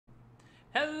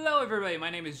Hello everybody, my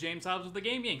name is James Hobbs with the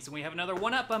Yanks, and we have another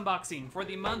 1-Up unboxing for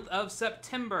the month of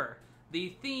September. The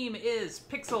theme is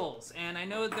pixels, and I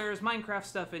know there's Minecraft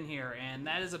stuff in here, and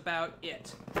that is about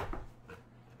it.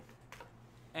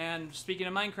 And speaking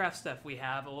of Minecraft stuff, we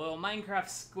have a little Minecraft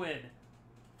squid.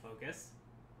 Focus.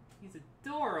 He's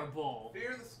adorable.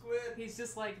 Fear the squid. He's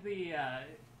just like the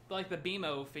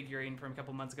BMO figurine from a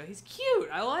couple months ago. He's cute.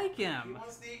 I like him. He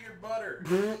wants to eat your butter.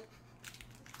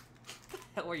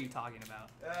 What are you talking about?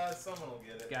 Someone will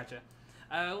get it. Gotcha.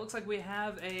 It looks like we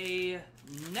have a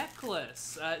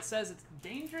necklace. It says it's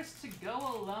dangerous to go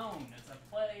alone. It's a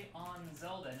play on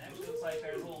Zelda. And it actually looks like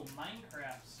there's a little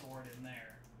Minecraft sword in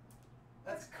there.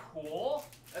 That's cool.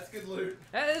 That's good loot.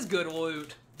 That is good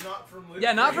loot. Not from Loot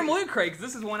Yeah, not Crate. from Loot Crate, 'cause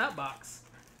this is 1-Up box.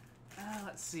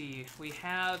 Let's see. We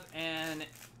have an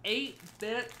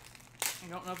 8-bit... I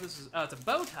don't know if this is... Oh, it's a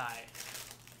bow tie.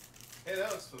 Hey,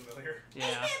 that was familiar.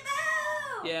 Yeah.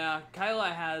 Yeah, Kyla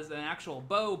has an actual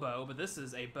bow, but this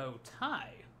is a bow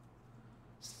tie.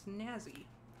 Snazzy.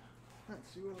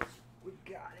 Let's see what else we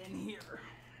got in here.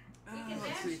 We can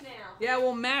match now. Yeah,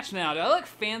 we'll match now. Do I look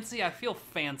fancy? I feel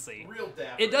fancy. Real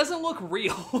dapper. It doesn't look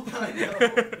real. I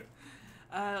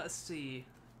know. Let's see.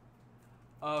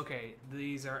 Okay,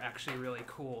 these are actually really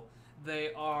cool.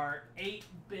 They are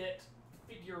 8-bit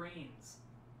figurines.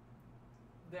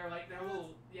 They're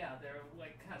little, yeah, they're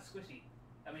like kind of squishy.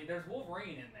 I mean, there's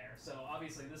Wolverine in there, so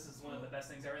obviously this is one of the best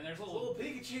things ever. And there's little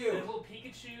Pikachu. There's little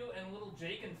Pikachu and little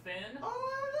Jake and Finn.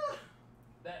 Oh,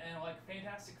 That and like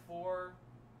Fantastic Four.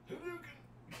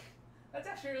 That's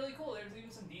actually really cool. There's even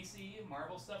some DC,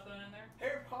 Marvel stuff thrown in there.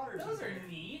 Harry Potter's Those in are there.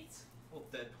 neat. Little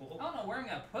Deadpool. I don't know where I'm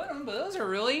gonna put them, but those are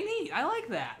really neat. I like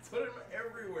that. Put them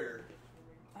everywhere.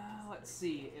 Let's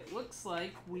see. It looks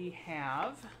like we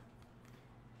have.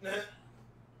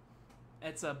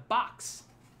 It's a box.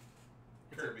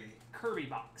 It's Kirby. a Kirby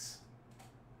box.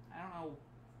 I don't know.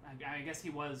 I guess he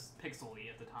was pixely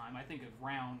at the time. I think of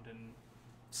round and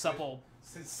supple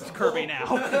Kirby now.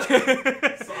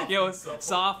 You know,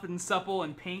 soft and supple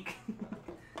and pink.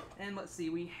 And let's see,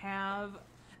 we have...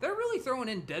 They're really throwing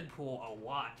in Deadpool a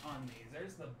lot on these.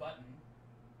 There's the button.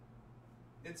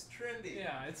 It's trendy.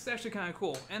 Yeah, it's actually kind of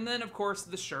cool. And then, of course,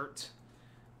 the shirt.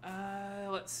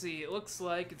 Let's see. It looks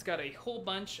like it's got a whole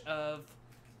bunch of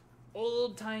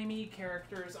old-timey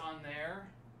characters on there.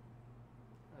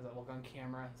 How does that look on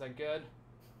camera? Is that good?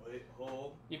 Wait,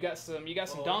 hold. You got some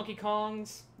Donkey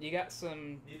Kongs. You got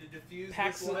some Need to diffuse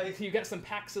packs. this light. You got some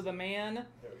packs of the man. There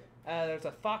we go. There's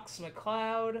a Fox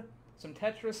McCloud. Some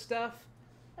Tetris stuff.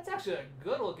 That's actually a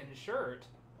good-looking shirt.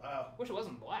 Wow. Wish it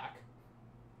wasn't black.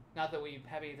 Not that we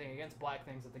have anything against black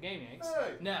things at the Game Yanks.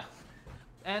 Hey. No.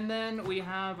 And then we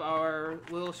have our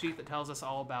little sheet that tells us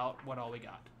all about what all we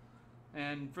got.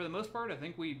 And for the most part, I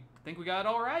think we got it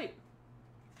all right.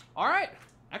 All right.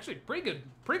 Actually, pretty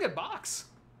good box.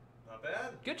 Not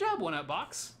bad. Good job, 1-Up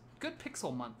box. Good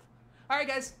pixel month. All right,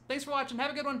 guys. Thanks for watching.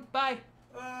 Have a good one. Bye.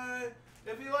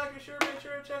 If you like your shirt, make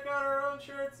sure to check out our own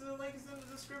shirts. The link is in the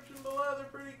description below. They're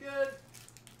pretty good.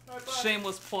 All right, bye.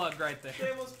 Shameless plug right there.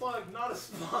 Shameless plug, not a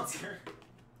sponsor.